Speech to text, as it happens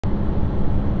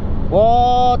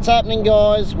What's happening,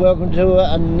 guys? Welcome to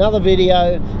another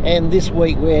video, and this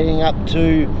week we're heading up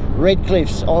to Red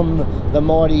Cliffs on the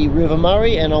mighty River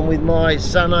Murray, and I'm with my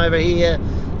son over here,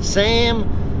 Sam.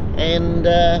 And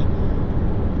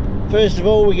first of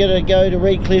all, we're going to go to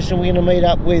Red Cliffs and we're going to meet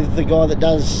up with the guy that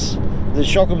does the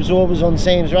shock absorbers on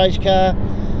Sam's race car,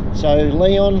 so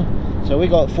Leon. So we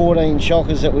got 14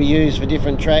 shockers that we use for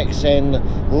different tracks,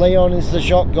 and Leon is the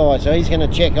shock guy, so he's going to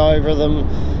check over them,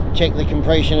 check the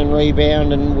compression and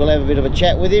rebound, and we'll have a bit of a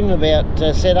chat with him about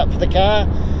setup for the car.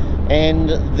 And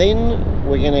then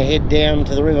we're going to head down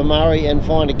to the River Murray and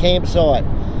find a campsite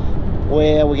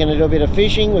where we're going to do a bit of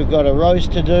fishing. We've got a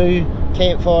roast to do,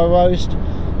 campfire roast.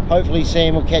 Hopefully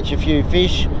Sam will catch a few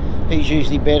fish. He's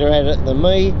usually better at it than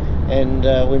me, and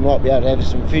we might be able to have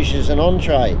some fish as an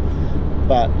entree,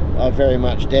 but I very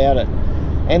much doubt it.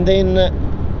 And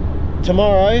then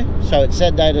tomorrow, so it's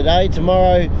Saturday today,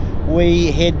 tomorrow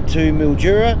we head to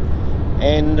Mildura,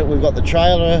 and we've got the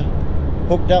trailer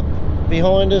hooked up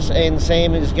behind us, and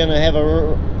Sam is going to have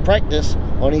a practice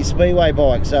on his speedway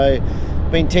bike. So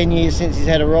been 10 years since he's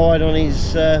had a ride on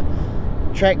his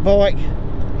track bike.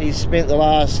 He's spent the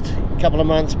last couple of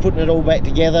months putting it all back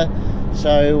together,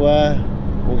 so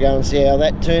we'll go and see how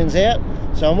that turns out.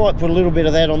 So I might put a little bit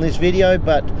of that on this video,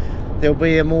 but there'll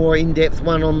be a more in-depth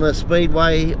one on the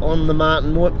speedway on the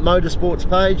Martin Motorsports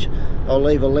page. I'll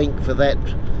leave a link for that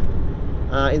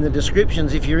in the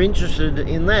descriptions if you're interested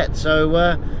in that.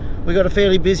 So we've got a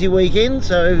fairly busy weekend,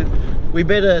 so we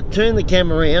better turn the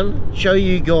camera around, show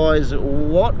you guys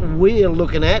what we're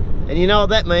looking at, and you know what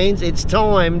that means. It's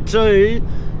time to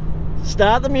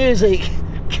start the music.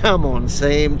 Come on,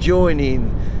 Sam, join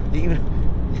in.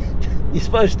 You're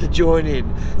supposed to join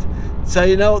in. So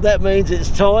you know what that means. It's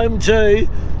time to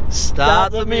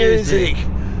start the music.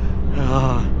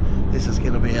 Oh, this is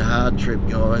going to be a hard trip,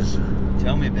 guys.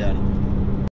 Tell me about it.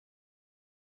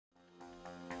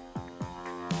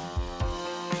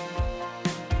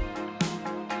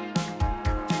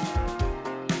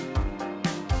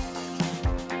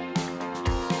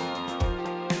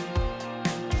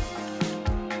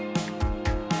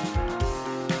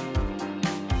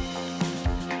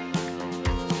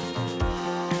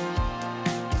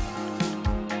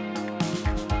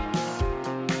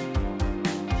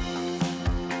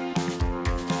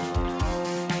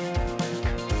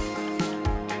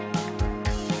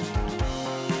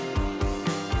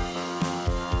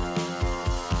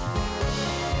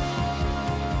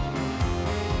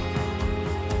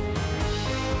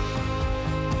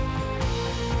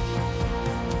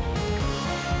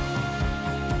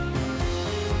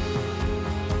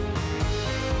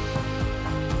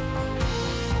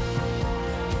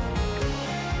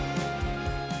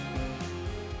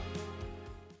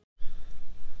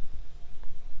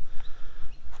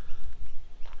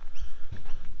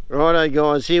 Righto,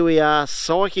 guys, here we are,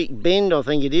 Psychic Bend I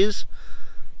think it is,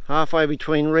 halfway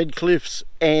between Red Cliffs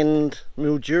and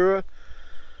Mildura.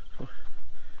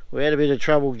 We had a bit of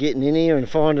trouble getting in here and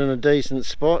finding a decent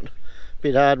spot. A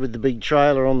bit hard with the big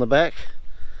trailer on the back,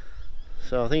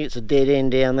 so I think it's a dead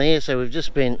end down there. So we've just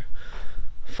spent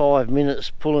 5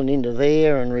 minutes pulling into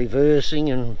there and reversing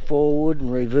and forward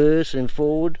and reverse and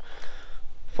forward.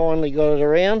 Finally got it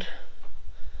around.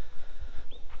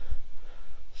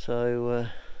 So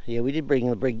yeah, we did bring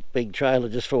the big trailer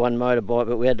just for one motorbike,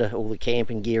 but we had all the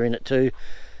camping gear in it too.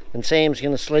 And Sam's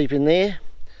going to sleep in there.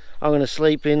 I'm going to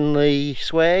sleep in the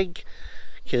swag,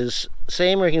 because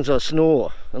Sam reckons I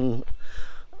snore, and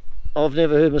I've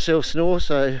never heard myself snore,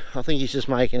 so I think he's just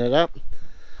making it up.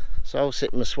 So I'll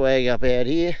set my swag up out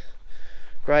here.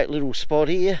 Great little spot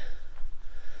here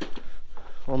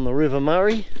on the River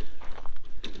Murray.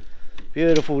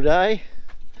 Beautiful day.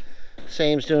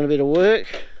 Sam's doing a bit of work,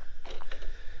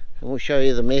 and we'll show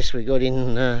you the mess we got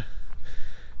in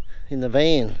the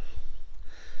van.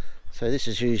 So this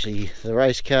is usually the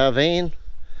race car van.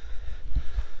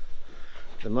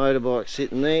 The motorbike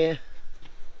sitting there.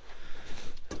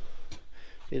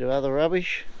 Bit of other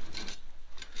rubbish.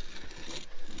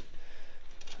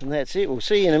 And that's it. We'll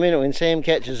see you in a minute when Sam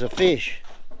catches a fish.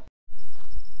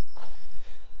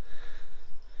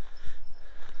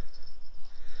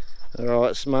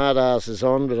 Alright, smart ass is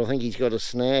on, but I think he's got a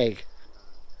snag.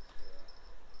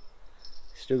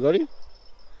 Still got him?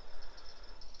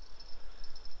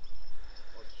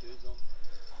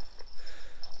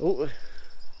 Oh,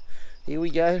 here we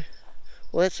go.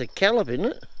 Well, that's a callop, isn't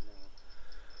it?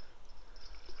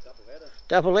 Double header.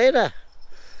 Double header.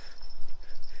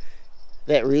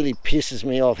 That really pisses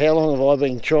me off. How long have I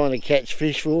been trying to catch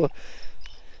fish for?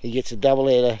 He gets a double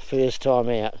header first time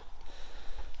out.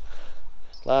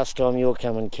 Last time you're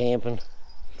coming camping.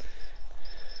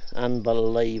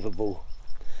 Unbelievable.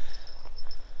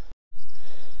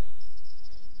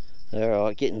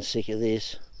 Alright, getting sick of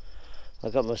this.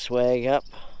 I got my swag up.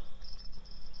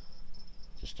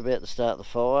 Just about to start the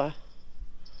fire.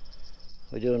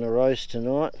 We're doing a roast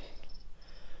tonight.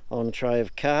 Entree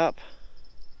of carp.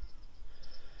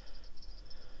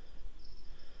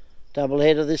 Double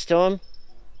header this time?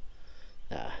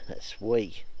 Ah, that's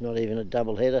weak. Not even a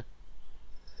double header.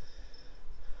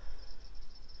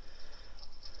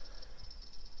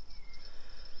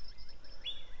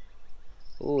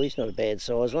 Oh, he's not a bad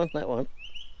size one, that one.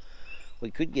 We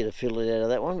could get a fillet out of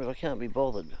that one, but I can't be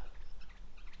bothered.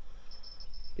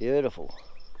 Beautiful.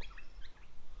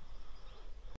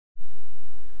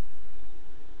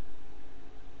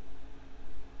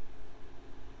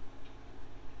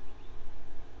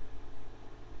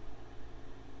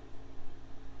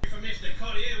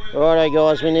 Righto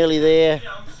guys, we're nearly there.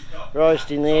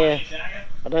 Roasting there.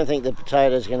 I don't think the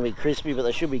potatoes are going to be crispy, but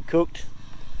they should be cooked.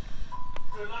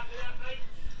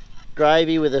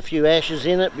 Gravy with a few ashes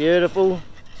in it, beautiful.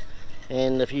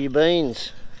 And a few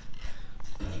beans.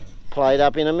 Plate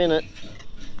up in a minute.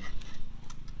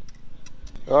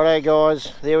 Righto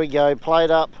guys, there we go, plate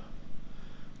up.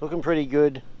 Looking pretty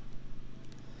good.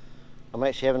 I'm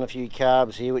actually having a few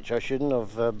carbs here, which I shouldn't.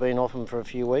 I've been off them for a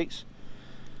few weeks.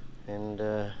 And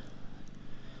the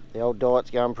old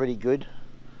diet's going pretty good.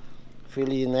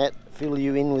 Fill you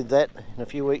in with that in a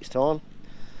few weeks' time.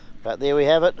 But there we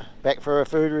have it. Back for a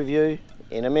food review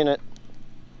in a minute.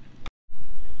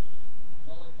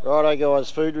 Righto guys,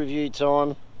 food review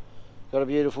time. Got a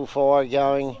beautiful fire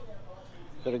going.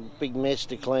 Got a big mess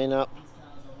to clean up.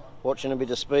 Watching a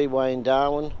bit of Speedway in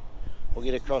Darwin. We'll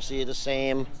get across here to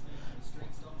Sam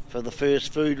for the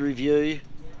first food review.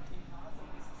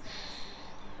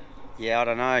 Yeah, I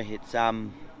don't know. It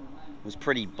was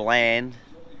pretty bland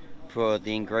for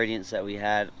the ingredients that we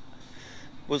had. It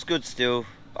was good still.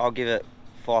 I'll give it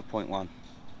 5.1.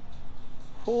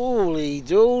 Holy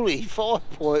dooly,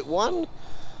 5.1?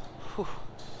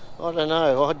 I don't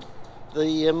know.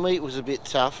 The meat was a bit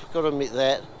tough, got to admit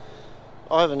that.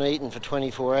 I haven't eaten for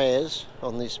 24 hours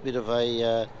on this bit of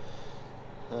a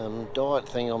diet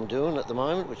thing I'm doing at the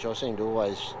moment, which I seem to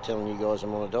always telling you guys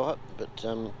I'm on a diet. But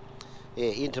yeah,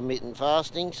 intermittent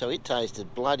fasting, so it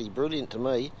tasted bloody brilliant to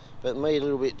me, but meat a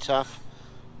little bit tough.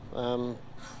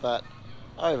 But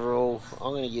overall,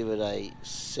 I'm going to give it a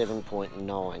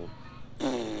 7.9.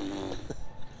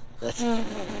 That's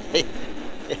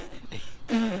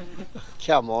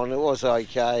come on, it was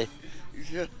okay.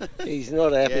 He's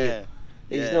not happy. Yeah.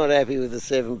 He's not happy with the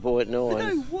 7.9.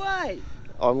 No way.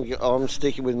 I'm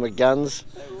sticking with my guns.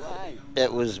 No way.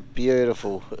 It was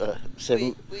beautiful. We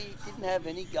didn't have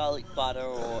any garlic butter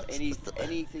or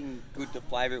anything good to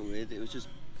flavour it with. It was just.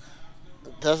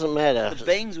 Doesn't matter. The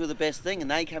beans were the best thing, and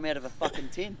they come out of a fucking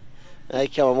tin. Hey,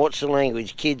 come on, watch the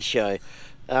language, kids show.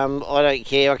 I don't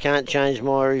care. I can't change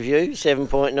my review.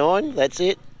 7.9. That's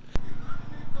it.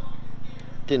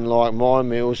 Didn't like my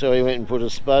meal, so he went and put a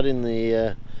spud in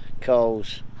the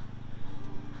coals.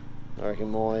 I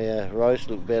reckon my roast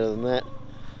looked better than that.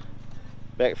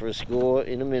 Back for a score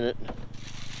in a minute.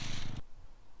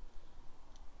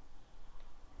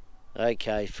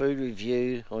 Okay, food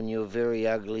review on your very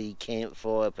ugly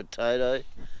campfire potato.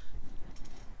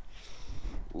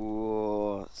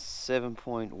 Ooh,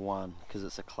 7.1, because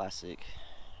it's a classic.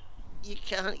 You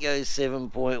can't go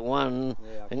 7.1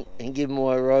 Yeah, and give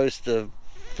my roast a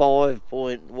 5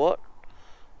 point what?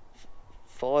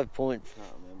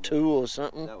 5.2 or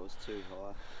something. That was too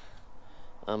high.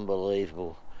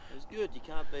 Unbelievable. It was good. You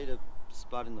can't beat a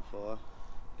spud in the fire.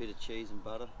 Bit of cheese and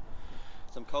butter.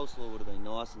 Some coleslaw would have been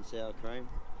nice, and sour cream.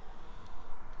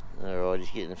 Alright, he's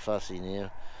getting fussy now.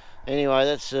 Anyway,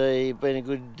 that's been a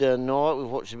good night. We've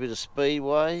watched a bit of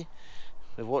Speedway.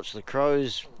 We've watched the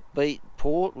Crows beat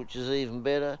Port, which is even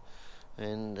better.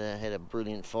 And had a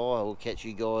brilliant fire. We'll catch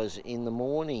you guys in the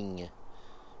morning.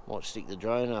 Might stick the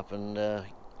drone up and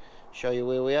show you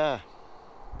where we are.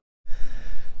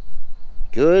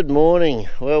 Good morning.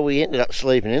 Well, we ended up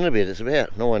sleeping in a bit. It's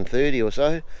about 9:30 or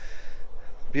so.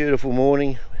 Beautiful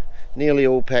morning. Nearly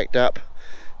all packed up.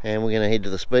 And we're going to head to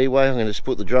the Speedway. I'm going to just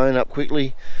put the drone up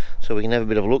quickly so we can have a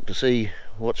bit of a look to see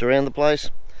what's around the place.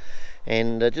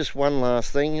 And just one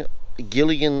last thing.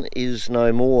 Gilligan is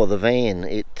no more, the van.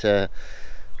 It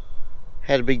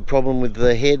had a big problem with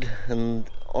the head and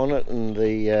on it and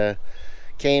the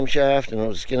camshaft, and it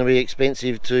was going to be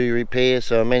expensive to repair,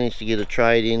 so I managed to get a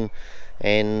trade in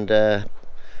and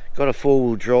got a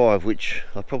four-wheel drive, which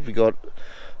I probably got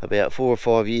about 4 or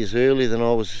 5 years earlier than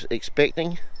I was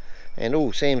expecting. And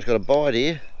oh, Sam's got a bite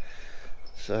here,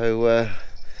 so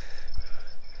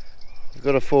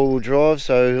got a four-wheel drive,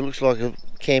 so it looks like a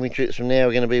camping trips from now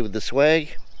are going to be with the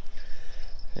swag.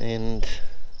 And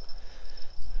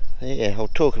yeah, I'll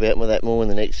talk about that more in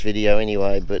the next video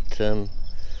anyway, but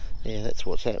yeah, that's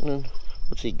what's happening.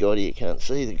 What's he got here? Can't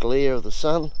see the glare of the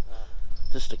sun.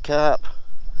 Just a carp.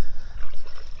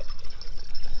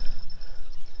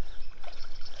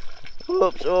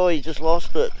 Whoops, oh, he just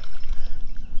lost it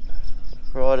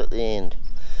right at the end.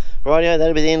 Rightio,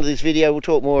 that'll be the end of this video. We'll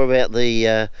talk more about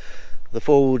the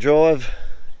four-wheel drive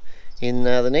in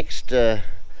the next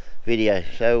video,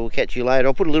 so we'll catch you later.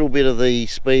 I'll put a little bit of the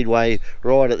speedway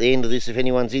right at the end of this if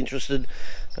anyone's interested,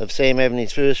 of Sam having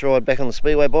his first ride back on the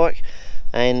speedway bike.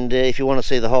 And if you want to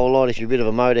see the whole lot, if you're a bit of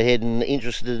a motorhead and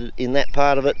interested in that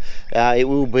part of it, it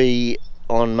will be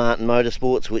on Martin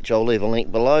Motorsports, which I'll leave a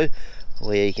link below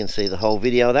where you can see the whole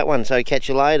video of that one. So catch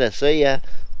you later, see ya,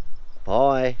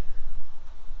 bye.